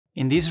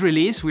In this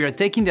release, we are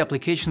taking the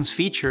applications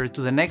feature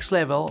to the next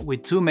level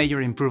with two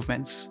major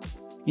improvements.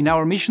 In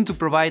our mission to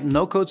provide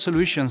no-code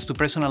solutions to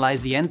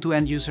personalize the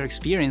end-to-end user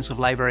experience of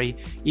Library,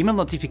 email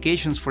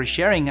notifications for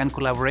sharing and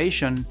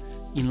collaboration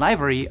in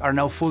Library are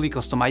now fully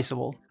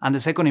customizable. And the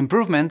second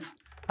improvement,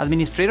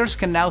 administrators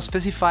can now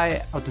specify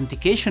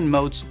authentication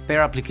modes per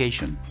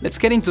application. Let's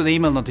get into the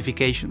email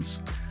notifications.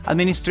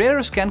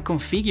 Administrators can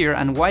configure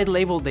and white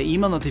label the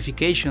email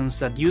notifications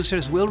that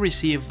users will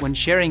receive when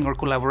sharing or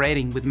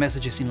collaborating with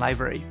messages in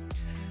Library.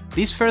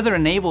 This further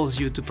enables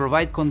you to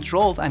provide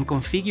controlled and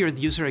configured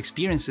user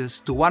experiences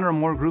to one or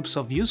more groups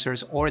of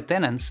users or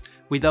tenants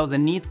without the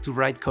need to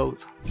write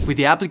code. With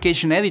the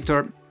application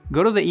editor,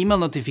 go to the Email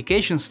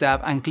Notifications tab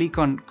and click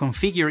on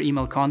Configure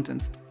Email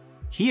Content.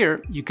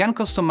 Here, you can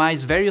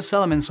customize various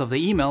elements of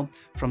the email,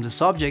 from the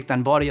subject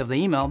and body of the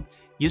email,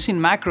 using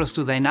macros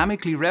to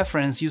dynamically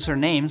reference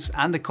usernames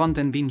and the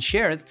content being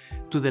shared,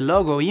 to the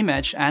logo,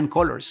 image, and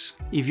colors.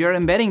 If you're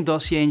embedding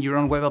Dossier in your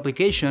own web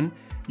application,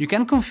 you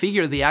can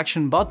configure the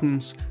action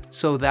buttons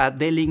so that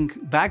they link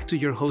back to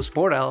your host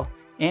portal,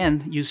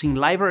 and using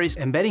Library's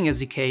Embedding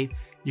SDK,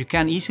 you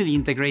can easily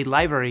integrate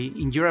Library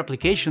in your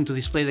application to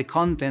display the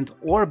content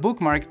or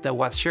bookmark that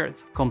was shared,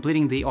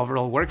 completing the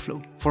overall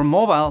workflow. For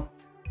mobile,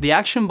 the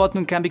action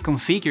button can be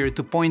configured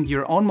to point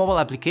your own mobile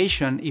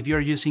application if you're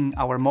using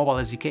our mobile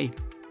SDK.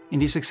 In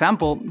this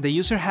example, the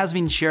user has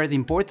been shared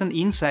important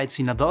insights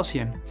in a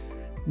dossier.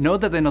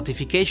 Note that the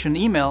notification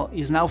email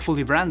is now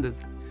fully branded.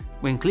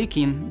 When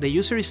clicking, the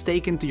user is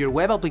taken to your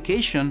web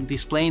application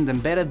displaying the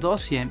embedded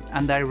dossier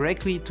and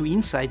directly to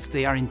insights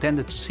they are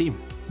intended to see.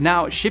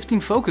 Now, shifting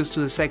focus to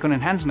the second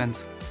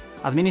enhancement.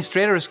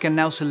 Administrators can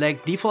now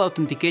select default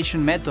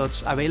authentication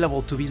methods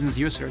available to business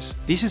users.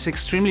 This is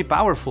extremely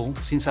powerful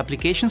since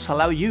applications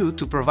allow you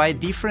to provide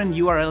different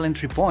URL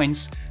entry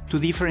points to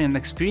different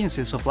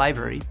experiences of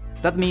Library.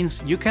 That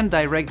means you can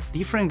direct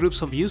different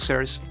groups of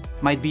users,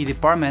 might be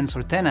departments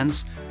or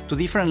tenants, to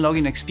different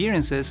login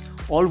experiences,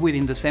 all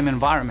within the same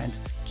environment,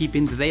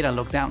 keeping the data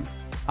locked down.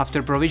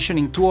 After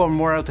provisioning two or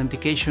more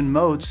authentication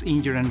modes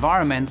in your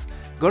environment,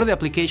 go to the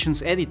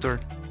applications editor.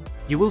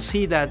 You will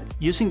see that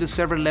using the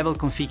server-level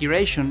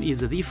configuration is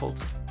the default.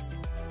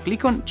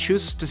 Click on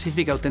Choose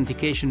specific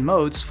authentication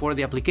modes for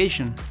the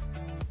application.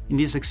 In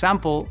this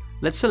example,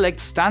 let's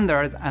select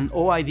Standard and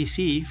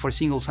OIDC for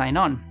single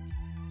sign-on,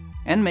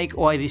 and make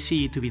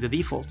OIDC to be the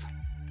default.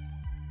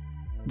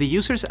 The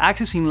users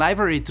accessing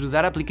Library through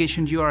that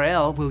application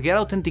URL will get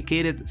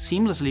authenticated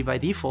seamlessly by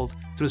default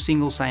through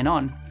single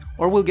sign-on,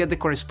 or will get the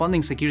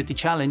corresponding security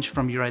challenge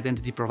from your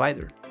identity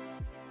provider.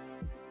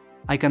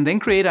 I can then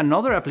create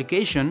another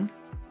application.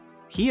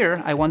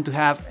 Here, I want to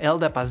have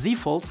LDAP as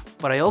default,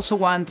 but I also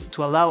want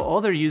to allow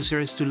other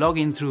users to log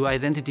in through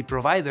identity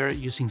provider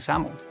using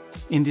SAML.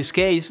 In this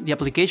case, the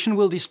application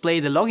will display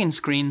the login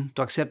screen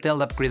to accept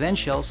LDAP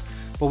credentials,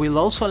 but will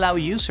also allow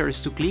users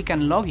to click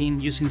and log in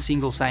using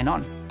single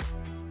sign-on.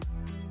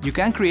 You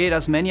can create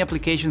as many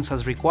applications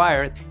as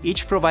required,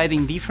 each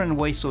providing different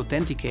ways to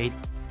authenticate,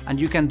 and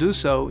you can do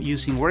so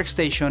using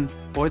Workstation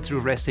or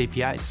through REST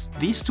APIs.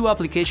 These two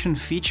application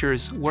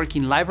features work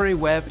in Library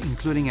Web,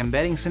 including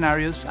embedding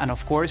scenarios, and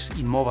of course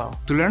in mobile.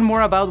 To learn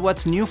more about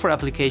what's new for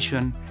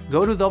application,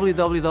 go to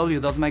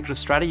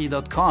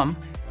www.microstrategy.com,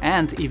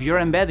 and if you're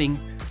embedding,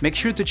 make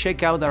sure to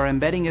check out our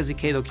Embedding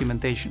SDK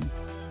documentation.